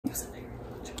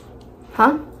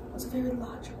Huh? That's a very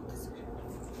logical decision.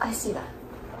 I see that.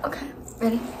 Okay,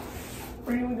 ready?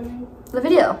 What are you doing? The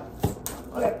video.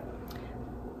 Okay.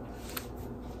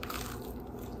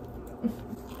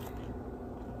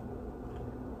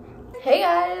 Hey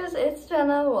guys, it's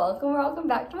Jena. Welcome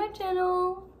back to my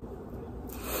channel.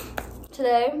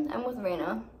 Today, I'm with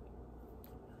Reyna.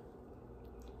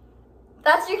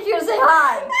 That's your cue to say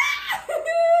hi.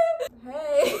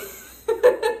 Hey. I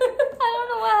don't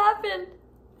know what happened.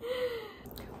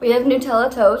 We have Nutella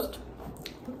toast,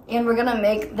 and we're gonna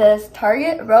make this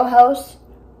Target Row House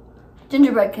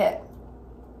gingerbread kit.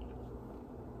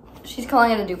 She's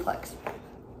calling it a duplex,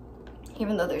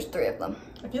 even though there's 3 of them.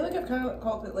 I feel like I've kind of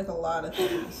called it like a lot of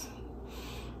things.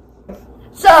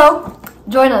 So,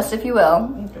 join us if you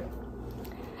will, Okay.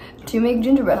 to make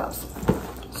gingerbread house.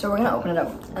 So we're gonna open it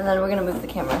up, and then we're gonna move the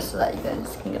camera so that you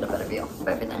guys can get a better view of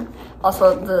everything.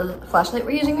 Also, the flashlight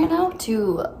we're using right now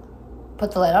to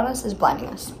put the light on us is blinding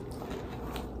us.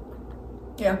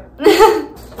 Yeah.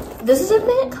 This is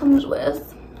everything it comes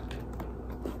with,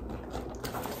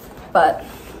 but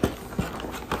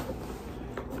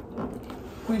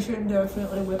We should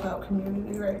definitely whip out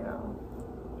Community right now.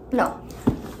 no.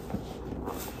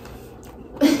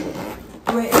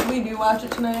 Wait, if we do watch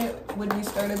it tonight, would we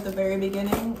start at the very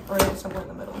beginning or somewhere in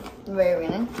the middle? Very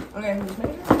beginning. Okay, just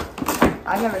make sure.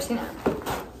 I've never seen it.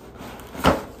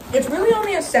 It's really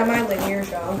only a semi-linear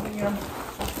show, you know?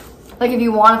 Like if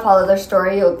you want to follow their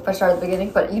story, you'll start at the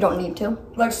beginning, but you don't need to.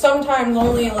 Like sometimes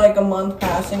only like a month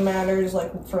passing matters,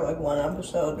 like for like one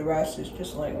episode. The rest is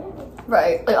just like,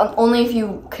 Right. Like only if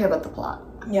you care about the plot.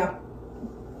 yeah.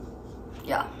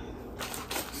 Yeah.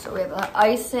 So we have the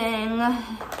icing,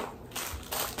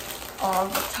 all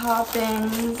the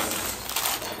toppings,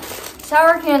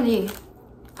 sour candy.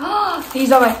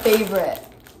 These are my favorite.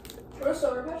 What are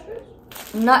Sour Patch Kids?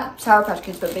 Not Sour Patch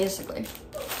Kids, but basically.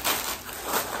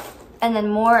 And then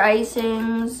more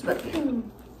icings, but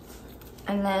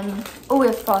and then we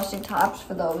have frosting tops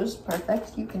for those.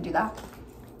 Perfect. You can do that.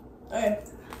 Okay.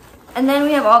 And then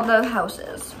we have all the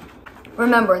houses.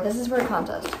 Remember, this is for a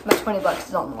contest. My 20 bucks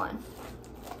is on the line.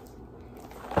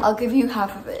 I'll give you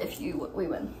half of it if we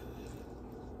win.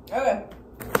 Okay.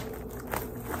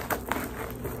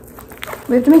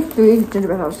 We have to make 3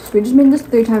 gingerbread houses. We just made this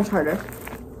 3 times harder.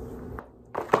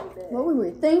 What were we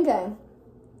thinking?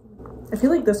 I feel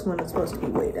like this one is supposed to be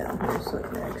way down here so I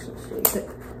can actually shape it.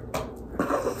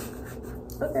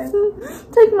 Okay.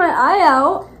 Take my eye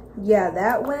out. Yeah,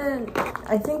 that went,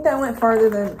 I think that went farther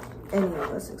than any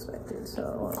of us expected,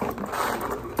 so.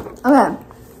 Okay.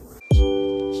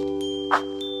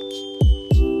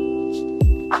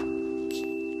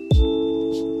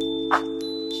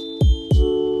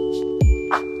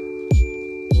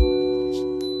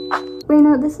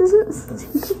 Reyna, this isn't.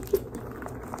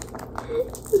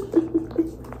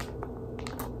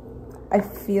 I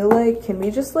feel like, can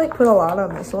we just like put a lot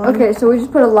on this one? Okay, so we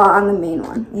just put a lot on the main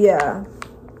one. Yeah.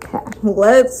 Okay.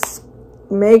 Let's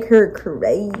make her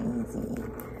crazy.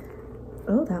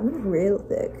 Oh, that one's real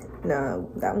thick. No,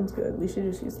 that one's good. We should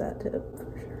just use that tip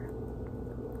for sure.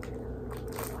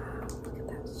 Wow, look at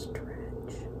that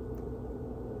stretch.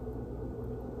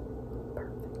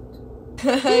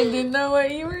 Perfect. I didn't know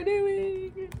what you were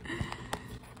doing.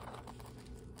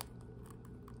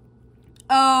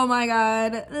 Oh my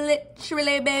god,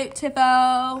 literally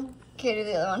beautiful. Okay, do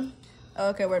the other one.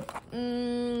 Okay, we're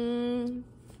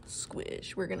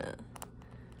squish. We're gonna.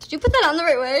 Did you put that on the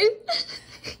right way?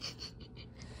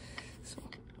 So,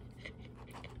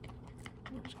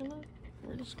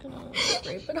 we're just gonna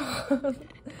scrape it off.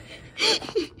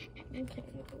 Okay.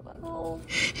 Well,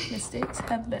 mistakes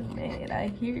have been made. I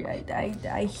hear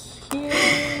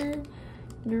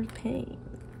your pain.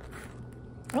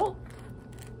 Oh.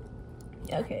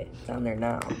 Okay, it's on there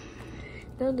now.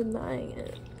 No denying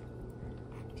it.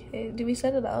 Okay, do we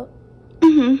set it out?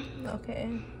 Mm-hmm.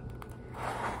 Okay.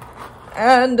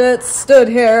 And it stood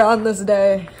here on this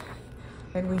day.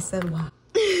 And we said, wow.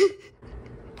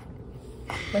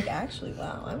 Like, actually,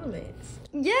 wow, I'm amazed.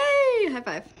 Yay! High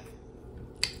five.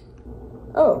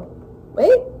 Oh,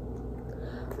 wait.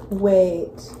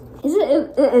 Wait.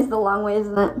 It is the long way,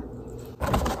 isn't it?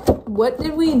 What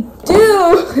did we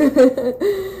do?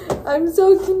 I'm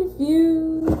so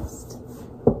confused.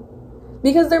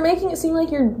 Because they're making it seem like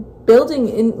you're building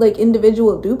in like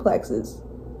individual duplexes.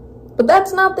 But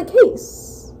that's not the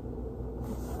case.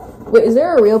 Wait, is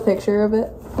there a real picture of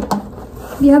it?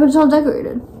 Yeah, but it's all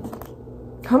decorated.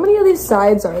 How many of these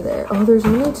sides are there? Oh, there's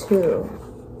only 2.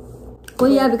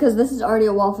 Well, yeah, because this is already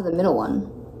a wall for the middle one.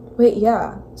 Wait,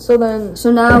 yeah. So then...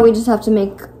 So now we just have to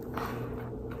make...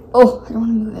 Oh, I don't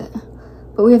want to move it.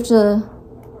 But we have to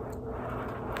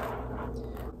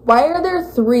Why are there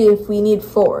 3 if we need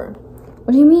 4?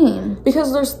 What do you mean?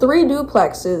 Because there's 3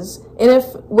 duplexes, and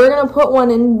if we're gonna put one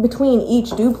in between each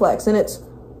duplex, and it's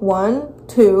 1,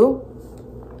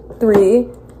 2, 3,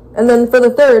 and then for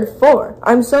the third, 4.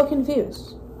 I'm so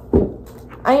confused.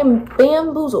 I am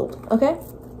bamboozled, okay?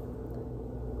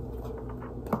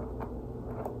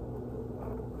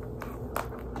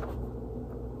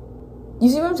 You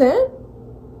see what I'm saying?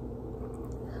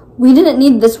 We didn't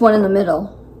need this one in the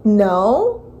middle.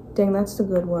 No? Dang, that's the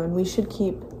good one. We should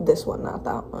keep this one, not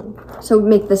that one. So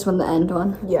make this one the end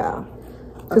one? Yeah.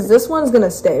 Because this one's gonna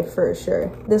stay for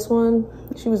sure. This one,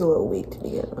 she was a little weak to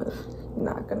begin with.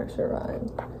 Not gonna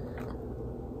survive.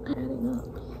 Adding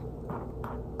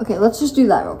up. Okay, let's just do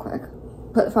that real quick.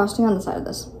 Put the frosting on the side of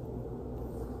this.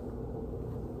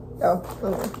 Oh,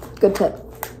 okay. Good tip.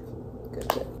 Good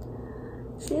tip.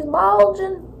 She's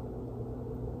bulging.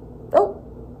 Oh,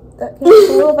 that came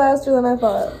a little faster than I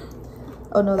thought.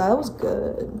 Oh no, that was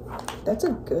good. That's a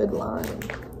good line.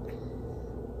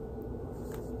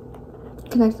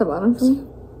 Connect the bottom for me.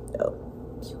 Oh.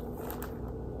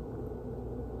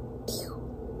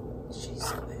 She's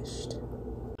squished.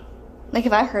 Like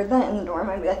if I heard that in the dorm,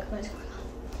 I'd be like, what is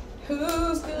going on?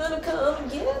 Who's gonna come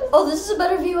get us? Oh, this is a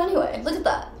better view anyway. Look at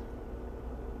that.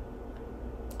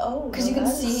 Oh, because you can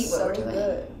see what we're doing.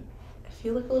 Good. I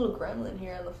feel like a little gremlin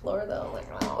here on the floor though. Like,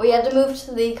 oh. We had to move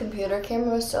to the computer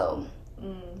camera, so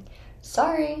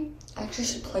sorry. I actually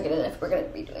should plug it in if we're gonna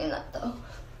be doing that though.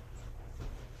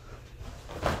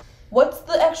 What's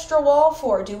the extra wall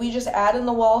for? Do we just add in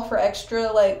the wall for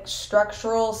extra like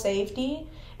structural safety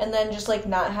and then just like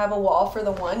not have a wall for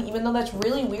the one, even though that's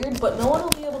really weird, but no one will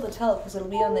be able to tell because it'll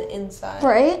be on the inside.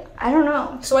 Right? I don't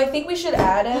know. So I think we should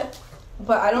add it,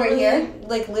 but I don't right really here?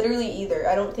 like literally either.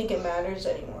 I don't think it matters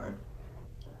anymore.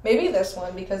 Maybe this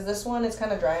one, because this one is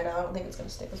kind of dry now. I don't think it's gonna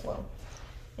stick as well.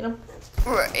 You know?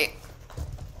 Right.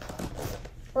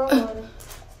 Wrong one.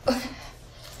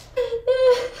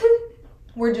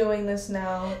 We're doing this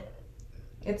now.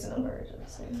 It's an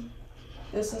emergency.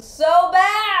 This is so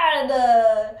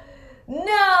bad!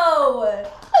 No!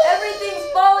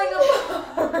 Everything's falling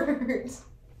apart!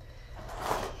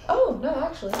 Oh, no,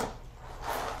 actually.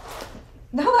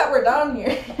 Now that we're down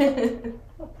here,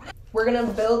 we're gonna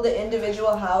build the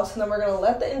individual house and then we're gonna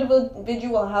let the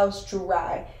individual house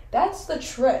dry. That's the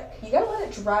trick. You gotta let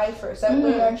it dry first. That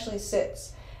way it actually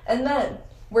sits. And then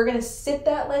we're gonna sit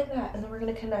that like that and then we're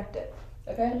gonna connect it.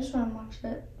 Okay? I just want to watch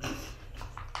it.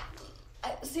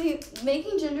 See,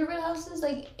 making gingerbread houses,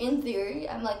 like, in theory,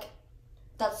 I'm like,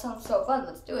 that sounds so fun,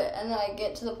 let's do it. And then I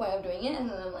get to the point of doing it, and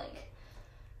then I'm like,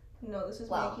 no, this is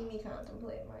wow. making me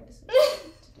contemplate my decision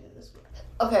to do this with.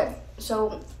 Okay,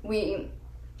 so we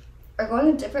are going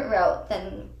a different route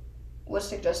than was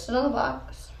suggested on the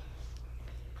box.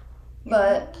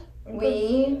 But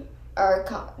we are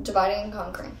dividing and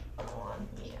conquering. Come on,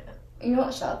 yeah. You know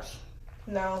what sucks?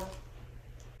 No.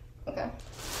 Okay.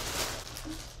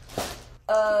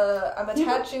 I'm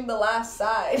attaching the last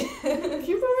side. Keep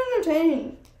them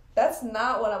entertaining. That's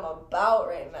not what I'm about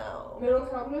right now. Middle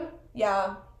cabinet?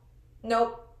 Yeah.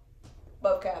 Nope.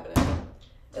 Above cabinet. It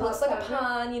Top looks like cabinet. a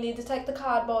pond. You need to take the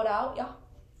cardboard out. Yeah.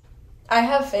 I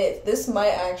have faith. This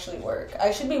might actually work.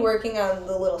 I should be working on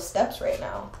the little steps right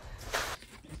now.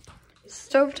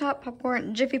 Stovetop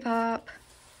popcorn, Jiffy Pop,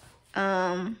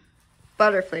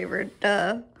 butter flavored,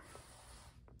 duh.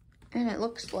 And it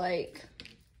looks like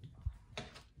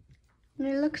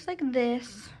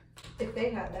this. If they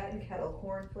had that in kettle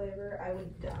corn flavor, I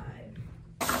would die.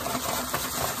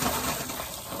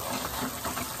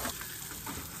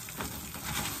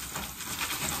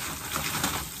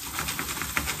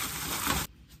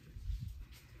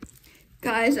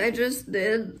 Guys, I just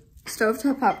did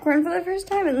stovetop popcorn for the first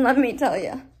time, and let me tell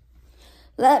you.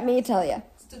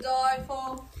 It's to die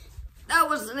for. That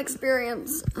was an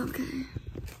experience. Okay.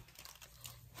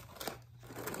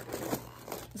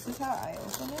 This is how I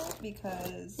open it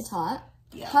because It's hot.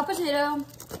 Yeah. Hot potato.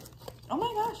 Oh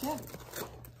my gosh, yeah.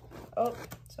 Oh,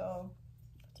 so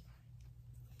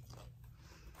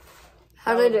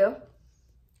How did I do?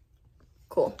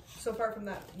 Cool. so far from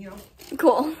that, you know.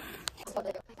 Cool.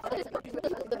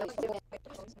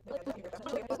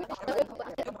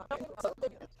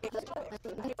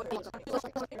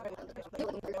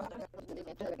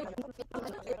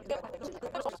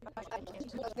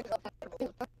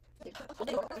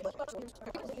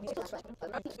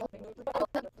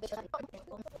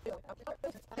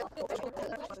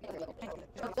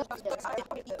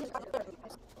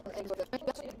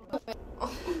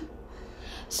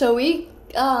 So we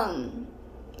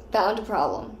found a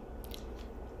problem.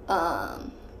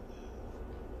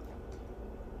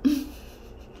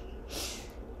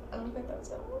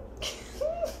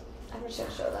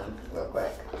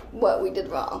 what we did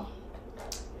wrong.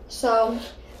 So,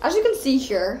 as you can see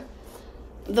here,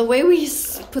 the way we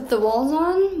put the walls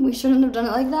on, we shouldn't have done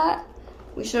it like that.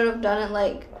 We should have done it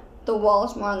like the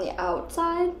walls more on the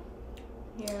outside.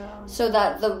 Yeah. So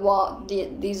that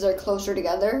these are closer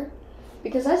together.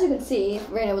 Because as you can see,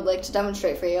 Reyna would like to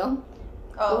demonstrate for you.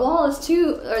 Oh. The wall is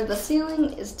the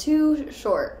ceiling is too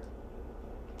short.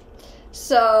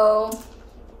 So,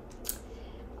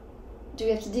 do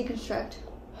we have to deconstruct?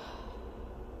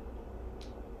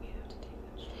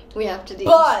 We have to deconstruct.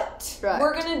 But Right.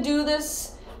 we're gonna do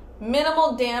this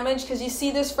minimal damage because you see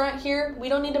this front here? We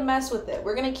don't need to mess with it.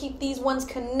 We're gonna keep these ones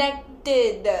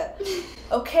connected.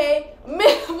 Okay?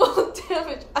 Minimal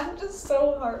damage. I'm just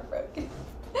so heartbroken.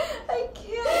 I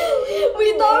can't.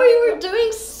 We thought we were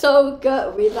doing so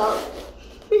good. We thought.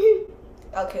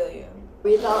 I'll kill you.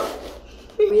 We thought.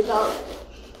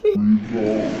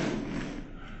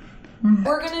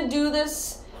 We're gonna do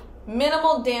this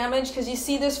minimal damage because you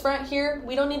see this front here?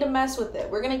 We don't need to mess with it.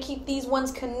 We're gonna keep these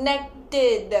ones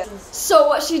connected. So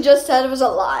what she just said was a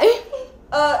lie.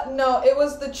 No, it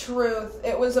was the truth.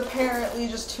 It was apparently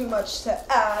just too much to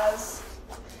ask.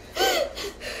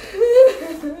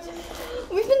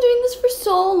 We've been doing this for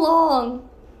so long.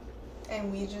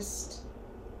 And we just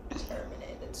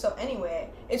terminated. So anyway,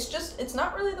 it's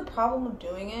not really the problem of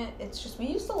doing it. It's just we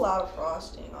used a lot of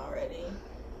frosting already.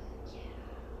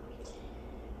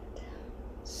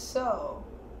 So,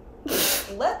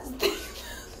 let's do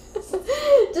this.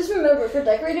 Just remember, for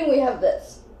decorating, we have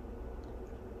this.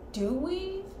 Do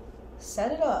we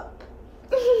set it up?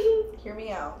 Hear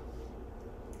me out.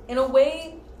 In a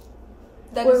way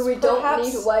that Where is we perhaps,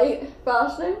 don't need white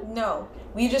frosting? No,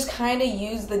 we just kind of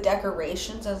use the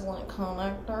decorations as like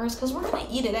connectors because we're gonna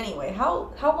eat it anyway.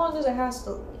 How long does it have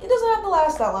to? It doesn't have to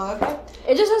last that long, okay?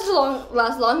 It just has to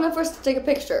last long enough for us to take a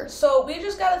picture. So we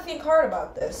just gotta think hard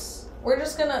about this. We're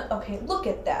just gonna, okay, look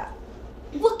at that.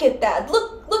 Look at that.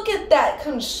 Look at that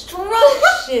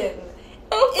construction.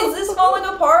 Is this falling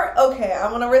apart? Okay,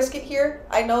 I'm gonna risk it here.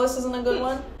 I know this isn't a good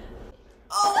one.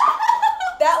 Oh,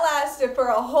 that lasted for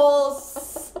a whole,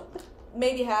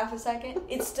 maybe half a second.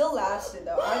 It still lasted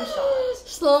though, I'm shocked.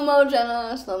 Slow-mo,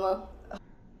 Jena, slow-mo.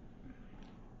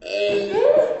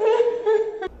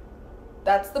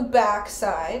 That's the back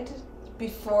side.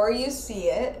 Before you see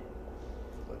it.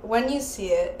 When you see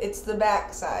it, it's the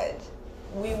back side.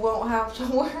 We won't have to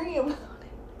worry about it.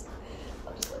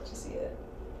 I'll just let you see it.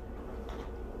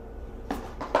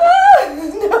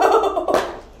 No!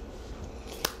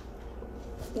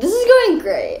 This is going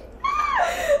great.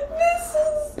 This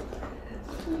is...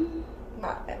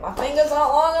 My finger's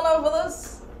not long enough for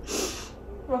this.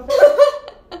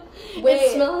 Wait.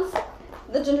 It smells...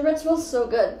 The gingerbread smells so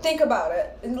good. Think about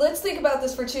it. And let's think about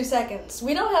this for 2 seconds.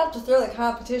 We don't have to throw the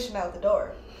competition out the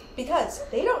door. Because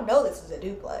they don't know this is a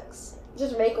duplex.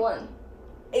 Just make one.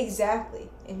 Exactly.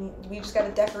 And we just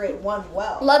gotta decorate one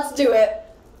well. Let's do it.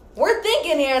 We're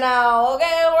thinking here now,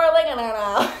 okay? We're thinking here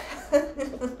now.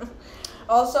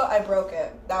 Also, I broke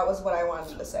it. That was what I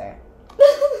wanted to say.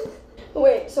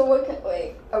 Wait, so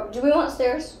wait. Oh, do we want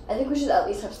stairs? I think we should at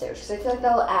least have stairs, because I feel like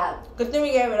that will add. Good thing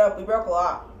we gave it up. We broke a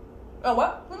lot. Oh,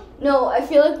 what? No, I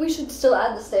feel like we should still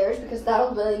add the stairs, because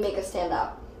that'll really make us stand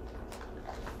out.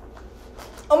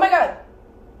 Oh my god.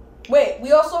 Wait,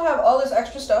 we also have all this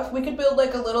extra stuff. We could build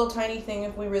like a little tiny thing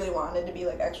if we really wanted to be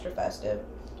like extra festive.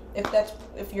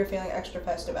 If you're feeling extra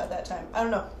festive at that time. I don't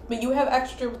know. But you have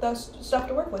extra stuff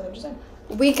to work with, I'm just saying.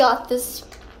 We got this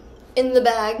in the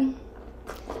bag.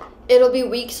 It'll be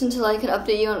weeks until I can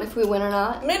update you on if we win or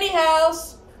not. Mini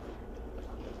house.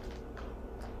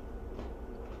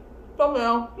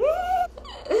 Thumbnail.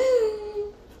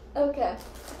 Okay.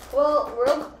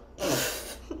 Well,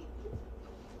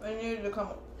 I needed to come.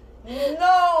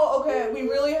 No, okay,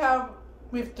 we have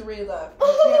 3 left. We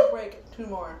can't break 2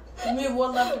 more. We have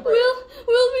 1 left to break.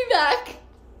 We'll be back.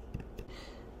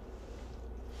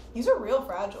 These are real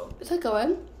fragile. Is it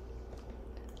going?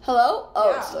 Hello?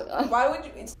 Oh, yeah. It's still going. Why would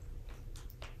you?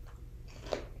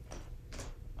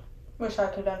 Wish I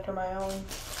could enter my own.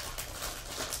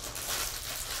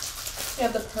 You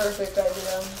have the perfect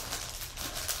idea.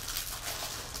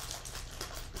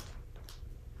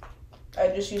 I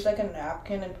just use like a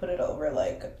napkin and put it over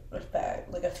like a bag,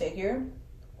 like a figure.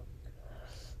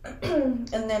 And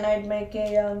then I'd make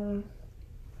a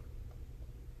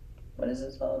what is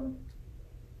it called?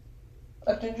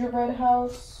 A gingerbread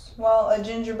house. Well, a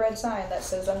gingerbread sign that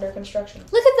says under construction.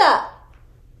 Look at that.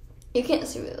 You can't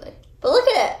see really, but look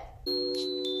at it.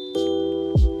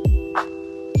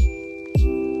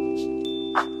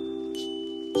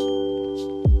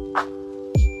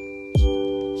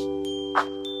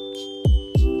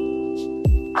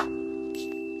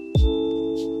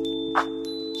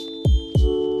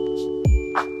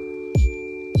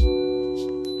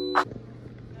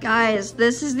 guys,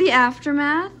 this is the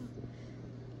aftermath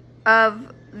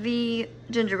of the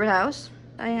gingerbread house.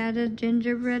 I had a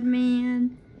gingerbread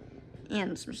man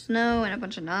and some snow and a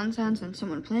bunch of nonsense and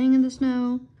someone playing in the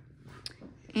snow.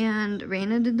 And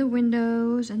Reyna did the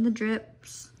windows and the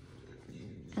drips.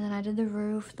 And then I did the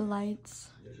roof, the lights.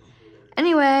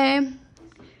 Anyway,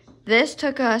 this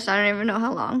took us, I don't even know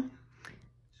how long.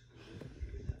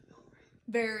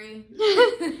 Very.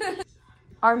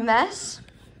 Our mess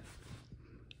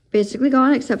basically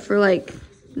gone except for like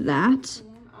that,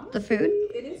 the food.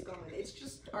 It is gone. It's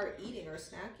just our eating or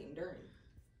snacking during.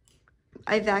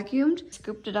 I vacuumed,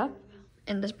 scooped it up,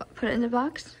 and this put it in the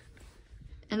box,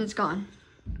 and it's gone.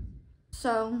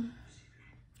 So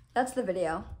that's the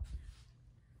video.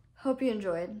 Hope you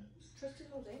enjoyed. Trusting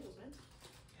those angles, man.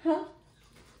 Huh?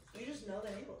 You just know the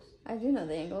angles. I do know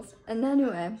the angles. And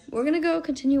anyway, we're gonna go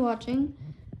continue watching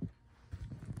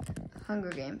Hunger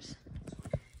Games.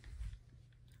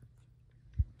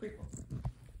 Prequel.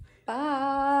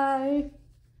 Bye.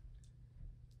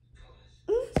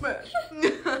 Smash.